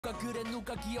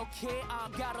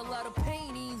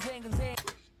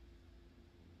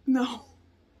No.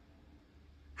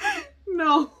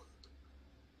 No.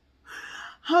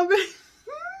 How big?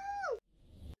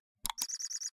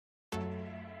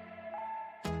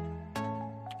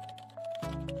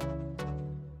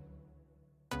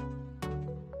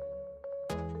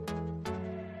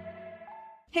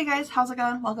 Hey guys, how's it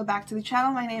going? Welcome back to the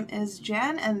channel. My name is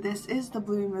Jan and this is the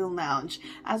Blue Moon Lounge.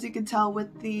 As you can tell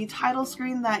with the title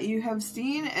screen that you have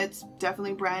seen, it's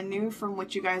definitely brand new from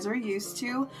what you guys are used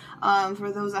to.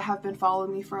 For those that have been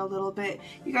following me for a little bit,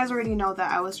 you guys already know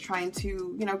that I was trying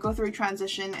to, go through a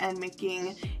transition and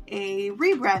making a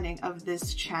rebranding of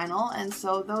this channel. And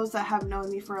so those that have known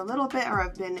me for a little bit or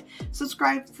have been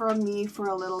subscribed from me for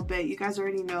a little bit, you guys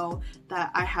already know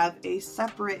that I have a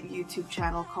separate YouTube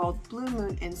channel called Blue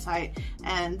Moon Insight,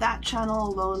 and that channel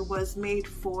alone was made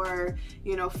for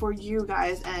for you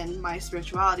guys and my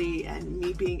spirituality and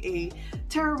me being a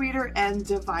tarot reader and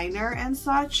diviner and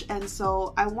such. And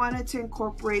so I wanted to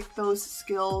incorporate those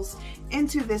skills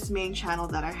into this main channel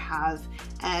that I have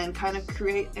and kind of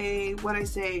create a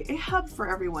hub for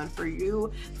everyone, for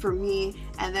you, for me,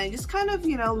 and then just kind of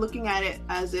looking at it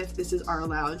as if this is our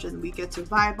lounge and we get to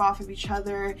vibe off of each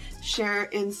other, share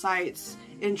insights,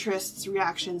 interests,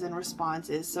 reactions, and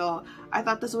responses. So I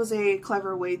thought this was a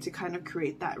clever way to kind of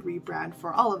create that rebrand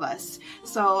for all of us.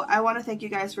 So I want to thank you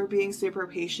guys for being super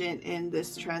patient in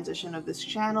this transition of this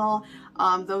channel.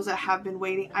 Those that have been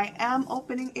waiting, I am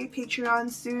opening a Patreon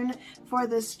soon for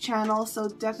this channel, so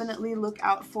definitely look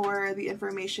out for the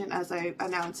information as I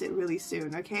announce it really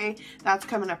soon, okay? That's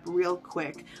coming up real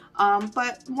quick.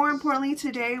 But more importantly,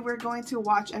 today we're going to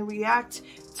watch and react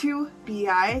to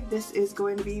BI. This is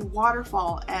going to be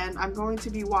Waterfall, and I'm going to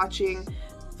be watching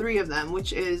 3 of them,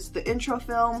 which is the intro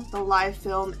film, the live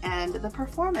film, and the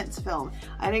performance film.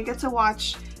 I didn't get to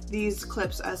watch these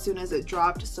clips as soon as it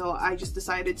dropped, so I just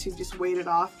decided to just wait it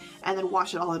off and then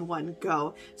watch it all in one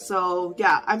go. So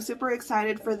yeah, I'm super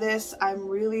excited for this. I'm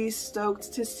really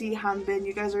stoked to see Hanbin.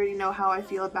 You guys already know how I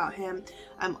feel about him.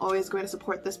 I'm always going to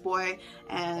support this boy,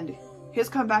 and his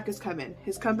comeback is coming.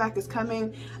 His comeback is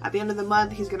coming. At the end of the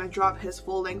month, he's gonna drop his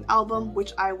full-length album,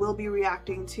 which I will be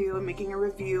reacting to and making a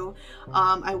review.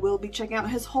 I will be checking out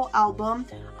his whole album.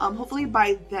 Hopefully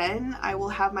by then, I will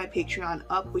have my Patreon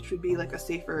up, which would be like a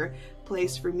safer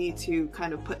place for me to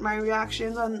kind of put my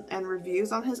reactions on and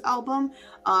reviews on his album.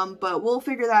 But we'll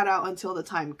figure that out until the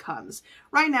time comes.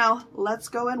 Right now, let's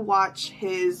go and watch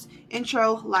his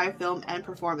intro, live film, and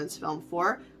performance film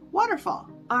for Waterfall.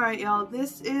 Alright y'all,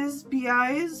 this is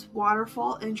BI's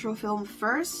Waterfall intro film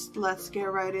first. Let's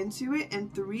get right into it in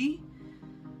 3,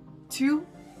 2,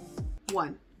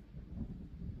 1.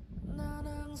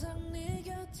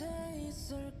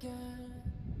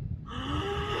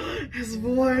 His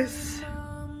voice.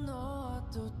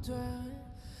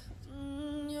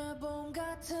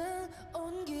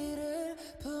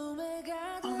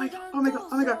 Oh my god, oh my god,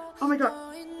 oh my god, oh my god.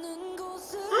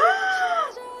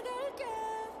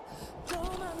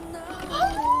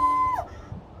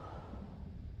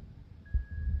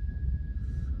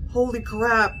 Holy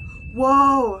crap.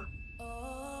 Whoa.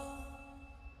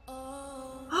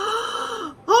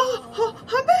 Oh,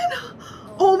 Hanbin.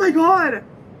 Oh my god.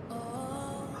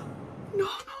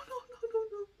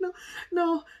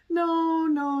 No,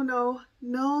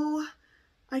 no.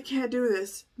 I can't do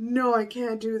this. No, I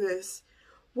can't do this.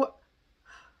 What?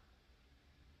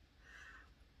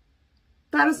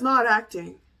 That is not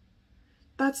acting.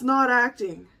 That's not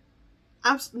acting.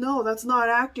 No, that's not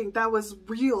acting. That was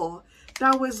real.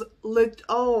 That was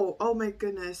oh my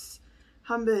goodness.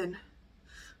 Hanbin.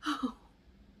 Oh.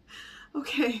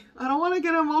 Okay, I don't want to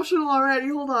get emotional already.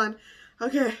 Hold on.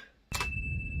 Okay.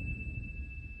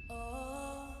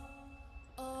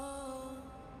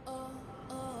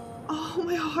 Oh,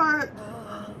 my heart.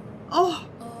 Oh.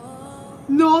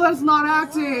 No, that's not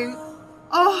acting.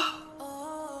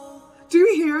 Oh. Do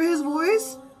you hear his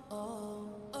voice?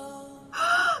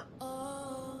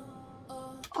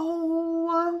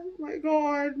 Oh my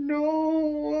god, no.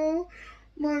 Oh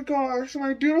my gosh,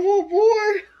 my beautiful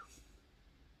boy.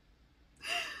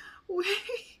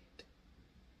 Wait.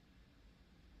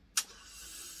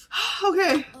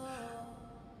 Okay.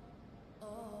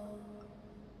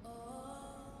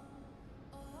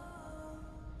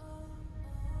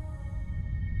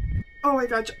 Oh my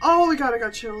god, I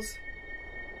got chills.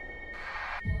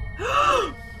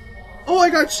 Oh, I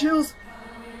got chills.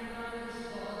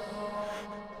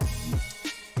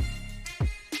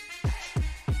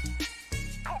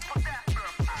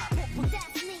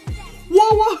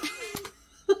 Whoa.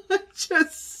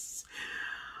 just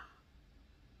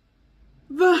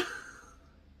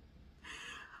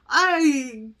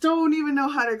I don't even know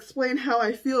how to explain how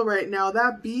I feel right now.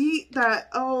 That beat,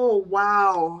 oh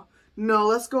wow. No,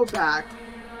 let's go back.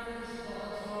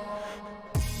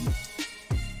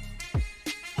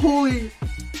 Holy,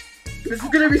 this is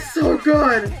gonna be so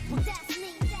good.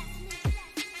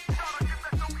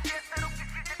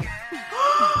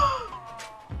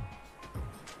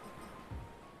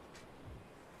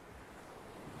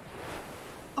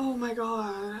 Oh my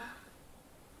god.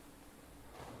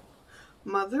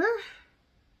 Mother?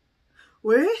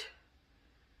 Wait?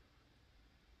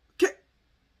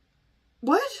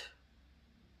 What?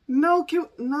 No,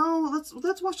 no,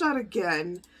 let's watch that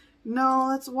again. No,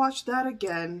 let's watch that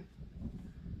again.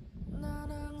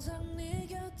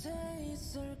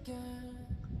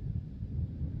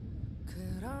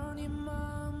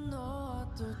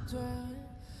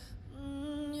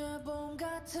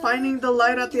 Finding the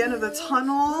light at the end of the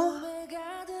tunnel.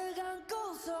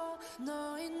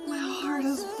 My heart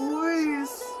has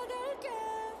voice.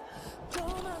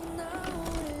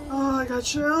 Oh, I got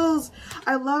chills.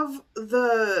 I love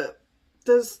the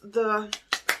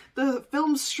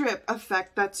film strip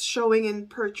effect that's showing in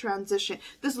per transition.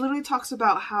 This literally talks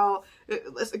about how,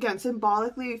 again,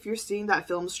 symbolically, if you're seeing that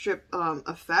film strip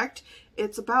effect,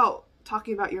 it's about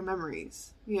talking about your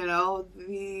memories, you know,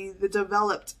 the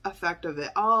developed effect of it.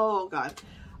 Oh god,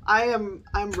 I'm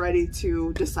ready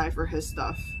to decipher his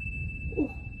stuff. Ooh.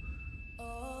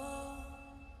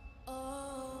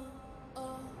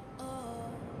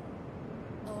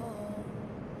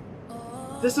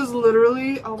 This is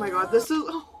literally, oh my god, this is,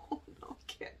 oh no, I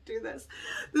can't do this.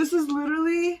 This is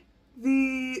literally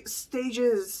the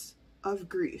stages of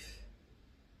grief.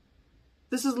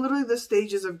 This is literally the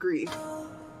stages of grief.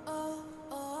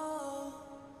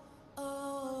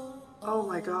 Oh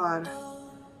my god.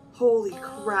 Holy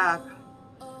crap.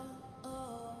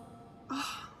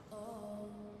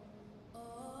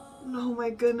 Oh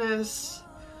my goodness.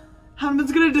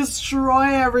 Hanbin's gonna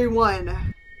destroy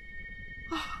everyone.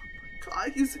 Oh my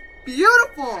god, he's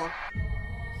beautiful.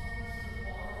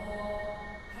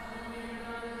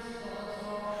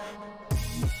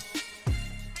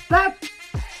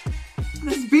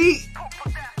 This beat.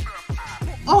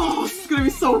 Oh, this is gonna be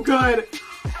so good.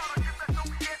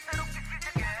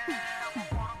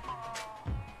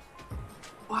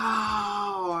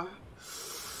 Wow.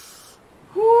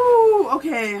 Whoo,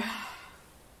 okay.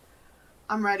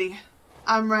 I'm ready.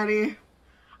 I'm ready.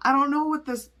 I don't know what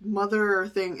this mother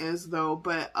thing is though,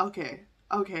 but okay.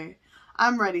 Okay.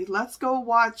 I'm ready. Let's go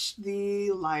watch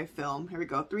the live film. Here we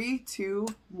go. 3, 2,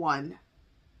 1.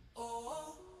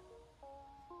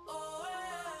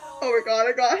 Oh my god,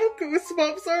 I got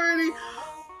goosebumps already.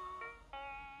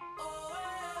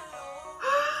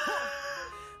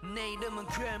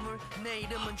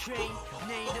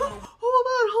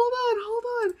 Hold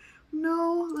on.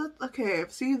 No, okay.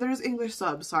 See, there's English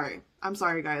subs. Sorry. I'm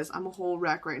sorry, guys. I'm a whole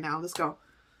wreck right now. Let's go.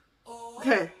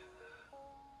 Okay.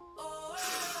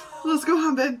 Let's go,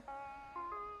 Hanbin.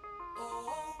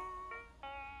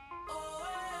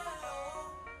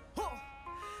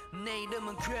 내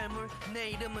이름은 괴물,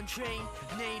 내 이름은 죄인,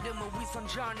 내 이름은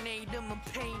위선자, 내 이름은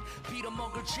pain,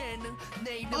 빌어먹을 재능,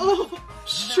 내 이름은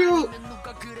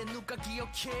누가 그래 누가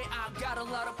기억해? I got a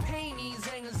lot of pain,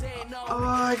 인생은 새노. Oh,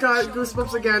 I got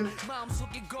goosebumps again.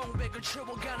 마음속에 공백을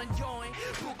채워가는 여행,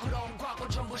 부끄러운 과거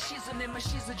전부 씻어내면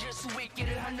씻어질 수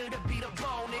있기를 하늘에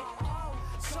빌어보네.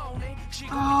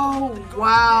 Oh,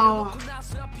 wow.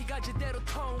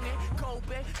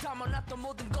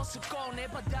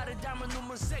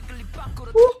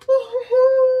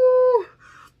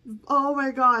 Oh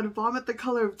my god, vomit the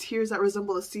color of tears that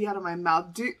resemble the sea out of my mouth.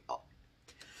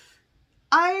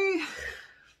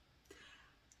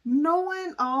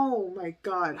 Oh my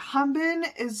god, Hanbin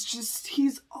is just,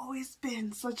 he's always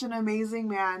been such an amazing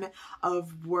man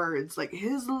of words. Like,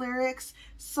 his lyrics,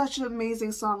 such an amazing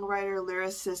songwriter,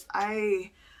 lyricist.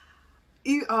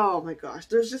 Oh my gosh,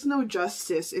 there's just no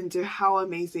justice into how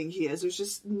amazing he is. There's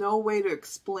just no way to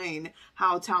explain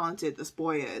how talented this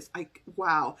boy is. Like,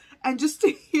 wow. And just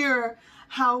to hear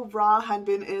how raw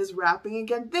Hanbin is rapping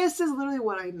again, this is literally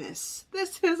what I miss.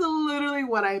 This is literally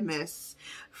what I miss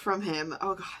from him.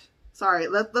 Oh god. Sorry,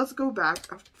 let's go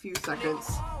back a few seconds.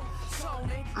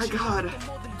 My god.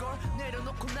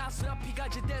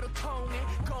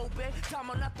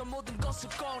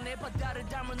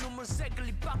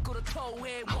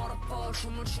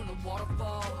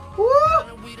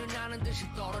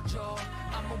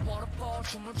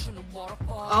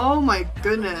 Oh my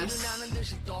goodness.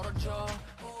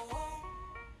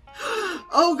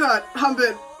 Oh god,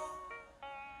 Hanbin.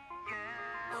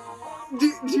 Do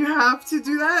you have to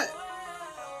do that?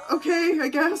 Okay, I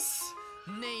guess.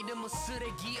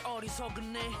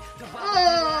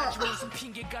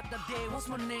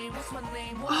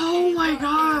 Oh my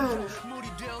god.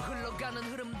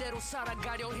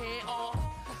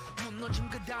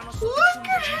 Look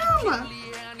at him.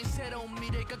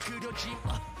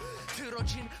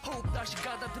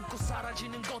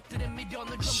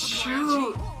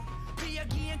 Shoot.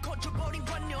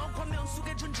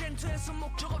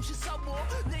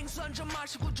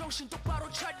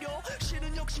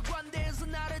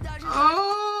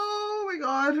 Oh my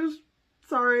god.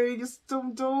 Sorry, just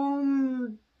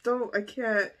don't, I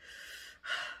can't.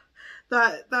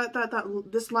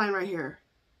 This line right here.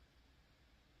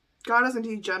 God is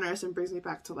indeed generous and brings me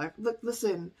back to life. Look,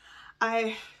 listen,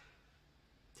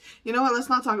 you know what, let's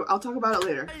not talk, I'll talk about it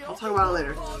later. I'll talk about it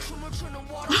later.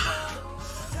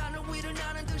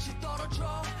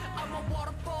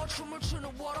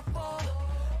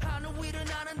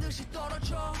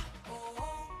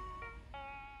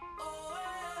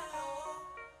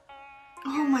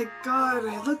 Oh my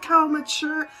god, look how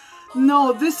mature.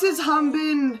 No, this is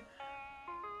Hanbin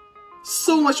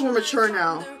so much more mature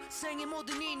now.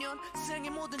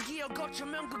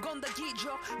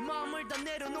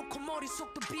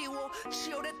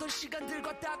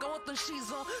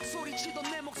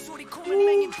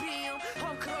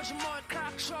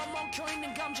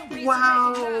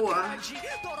 Wow.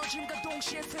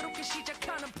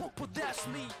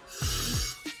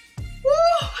 Woo,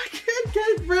 I can't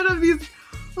get rid of these.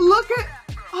 Look at,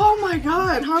 oh my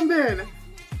god, Hanbin.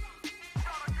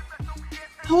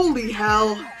 Holy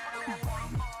hell.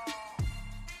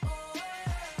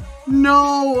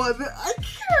 No, I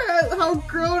can't. How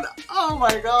grown. Oh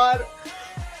my god.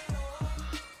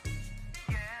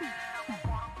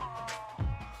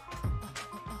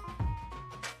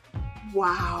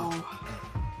 Wow.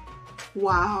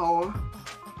 Wow.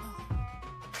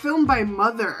 Filmed by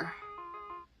Mother.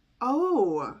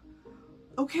 Oh.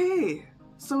 Okay.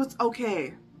 So it's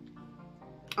okay.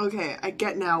 Okay, I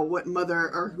get now what Mother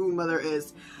or who Mother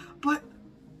is. But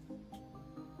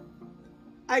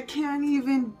I can't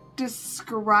even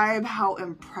describe how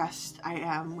impressed I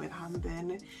am with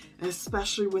Hanbin,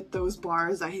 especially with those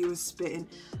bars that he was spitting.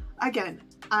 Again,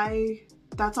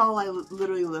 that's all I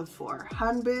literally live for.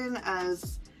 Hanbin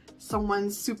as someone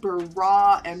super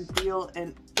raw and real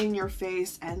and in your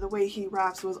face, and the way he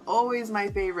raps was always my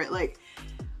favorite. Like,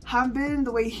 Hanbin,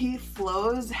 the way he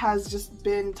flows has just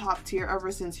been top tier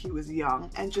ever since he was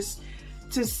young, and just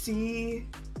to see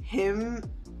him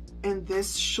in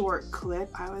this short clip,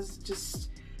 I was just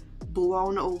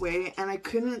blown away, and I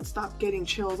couldn't stop getting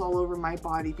chills all over my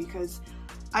body because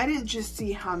I didn't just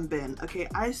see Hanbin, okay?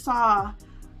 I saw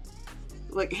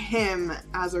like him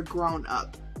as a grown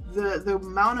up. The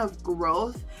amount of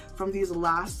growth from these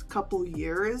last couple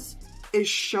years is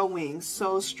showing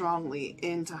so strongly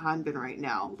into Hanbin right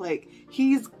now. Like,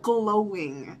 he's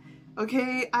glowing,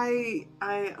 okay? oh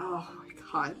my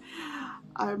god,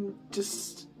 I'm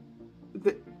just,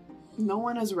 no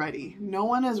one is ready. No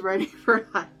one is ready for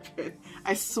Hanbin.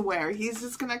 I swear, he's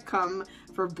just gonna come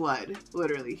for blood,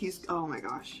 literally. He's, oh my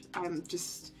gosh, I'm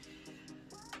just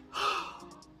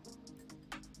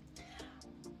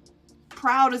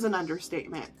proud is an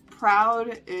understatement.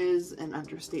 Proud is an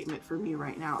understatement for me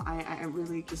right now. I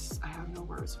really just, I have no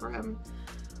words for him.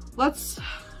 Let's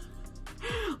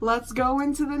go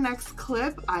into the next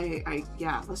clip.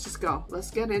 Yeah, let's just go.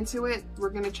 Let's get into it. We're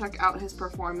gonna check out his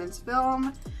performance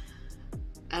film.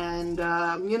 And,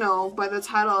 you know, by the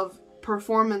title of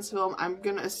performance film, I'm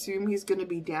gonna assume he's gonna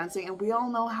be dancing. And we all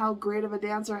know how great of a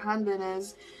dancer Hanbin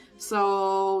is.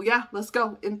 So, yeah, let's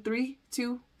go. In 3,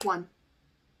 2, 1.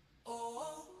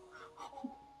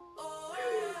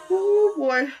 Oh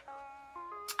boy.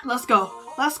 Let's go.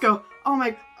 Let's go. Oh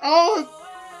my. Oh.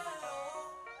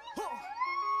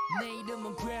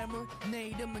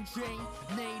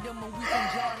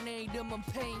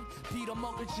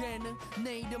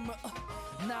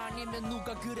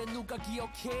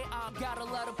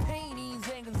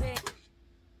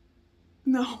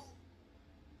 No.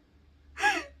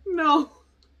 No.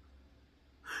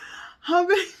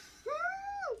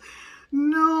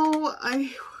 No,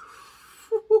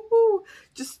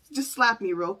 just slap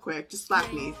me real quick. Just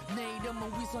slap me.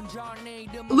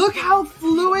 Look how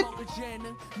fluid. Oh,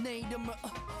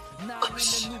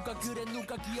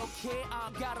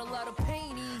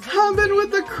 Hanbin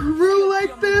with the crew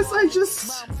like this. I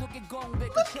just.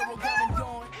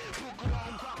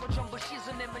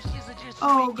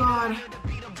 Oh god.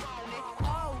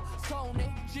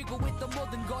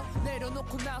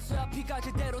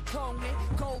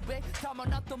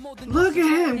 Look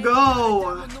at him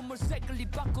go!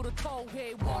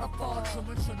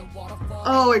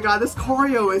 Oh my god, this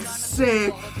choreo is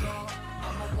sick!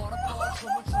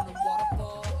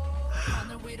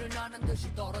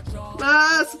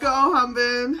 Let's go,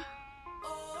 Hanbin!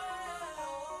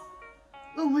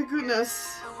 Oh my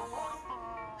goodness!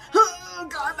 Oh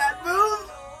god, that move!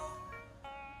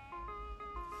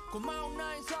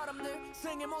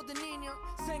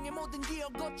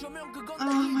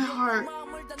 Oh, my heart.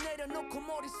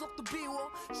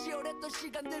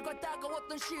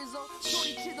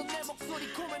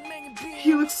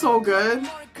 He looks so good.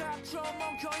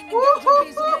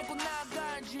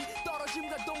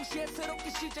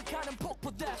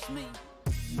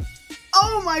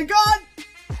 Oh my god!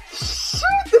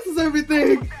 Shoot, this is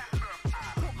everything!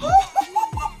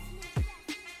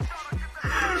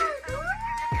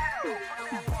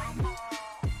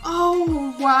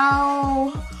 Oh,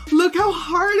 wow. Look how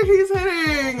hard he's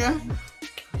hitting.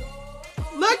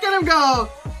 Look at him go.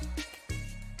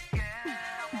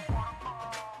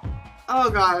 Oh,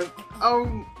 God.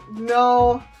 Oh,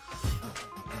 no.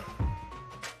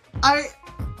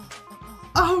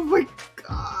 Oh, my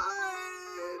God.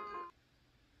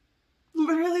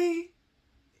 Literally,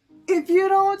 if you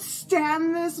don't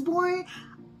stand this boy,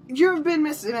 you've been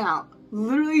missing out.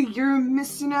 Literally, you're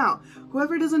missing out.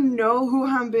 Whoever doesn't know who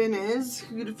Hanbin is,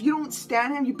 if you don't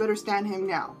stand him, you better stand him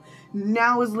now.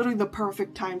 Now is literally the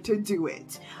perfect time to do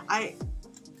it.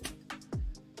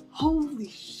 Holy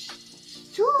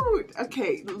shoot.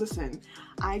 Okay, listen.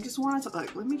 I just wanted to,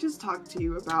 let me just talk to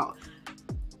you about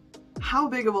how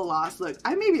big of a loss. Look,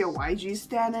 I may be a YG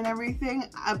stan and everything,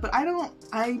 but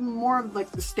I'm more of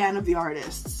like the stan of the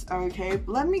artists, okay?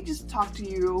 But let me just talk to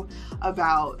you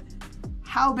about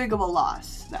how big of a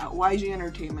loss that YG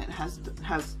Entertainment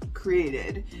has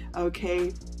created,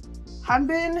 okay?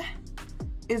 Hanbin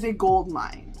is a gold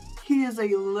mine. He is a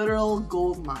literal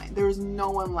gold mine. There's no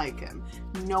one like him.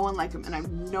 No one like him, and I've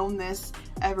known this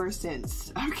ever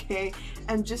since, okay?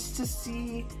 And just to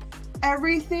see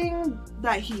everything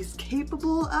that he's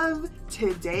capable of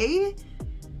today,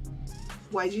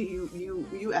 YG,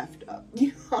 you effed up.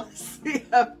 You honestly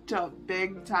effed up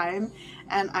big time,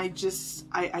 and I just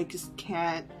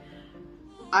can't.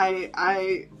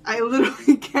 I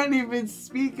literally can't even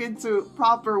speak into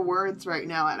proper words right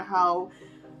now at how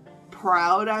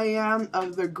proud I am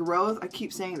of the growth. I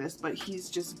keep saying this, but he's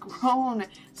just grown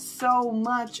so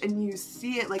much, and you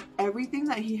see it, like everything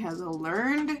that he has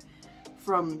learned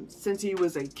from since he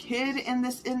was a kid in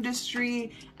this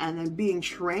industry, and then being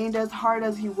trained as hard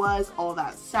as he was, all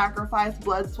that sacrifice,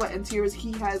 blood, sweat, and tears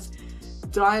he has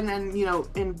done and, you know,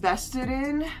 invested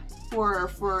in for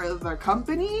the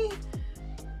company.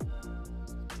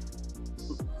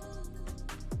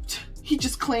 He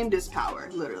just claimed his power,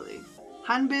 literally.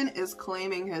 Hanbin is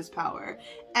claiming his power,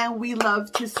 and we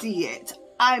love to see it.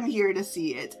 I'm here to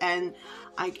see it, and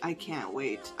I can't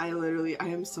wait. I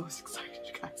am so excited,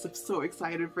 guys. I'm so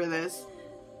excited for this.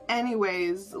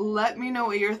 Anyways, let me know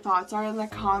what your thoughts are in the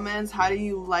comments. How do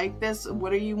you like this?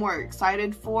 What are you more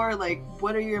excited for? Like,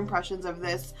 what are your impressions of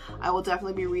this? I will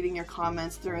definitely be reading your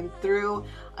comments through and through.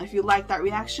 If you like that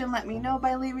reaction, let me know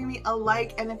by leaving me a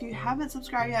like. And if you haven't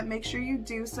subscribed yet, make sure you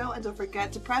do so. And don't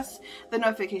forget to press the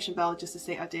notification bell just to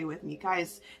stay updated with me.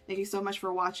 Guys, thank you so much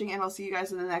for watching, and I'll see you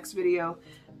guys in the next video.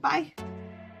 Bye!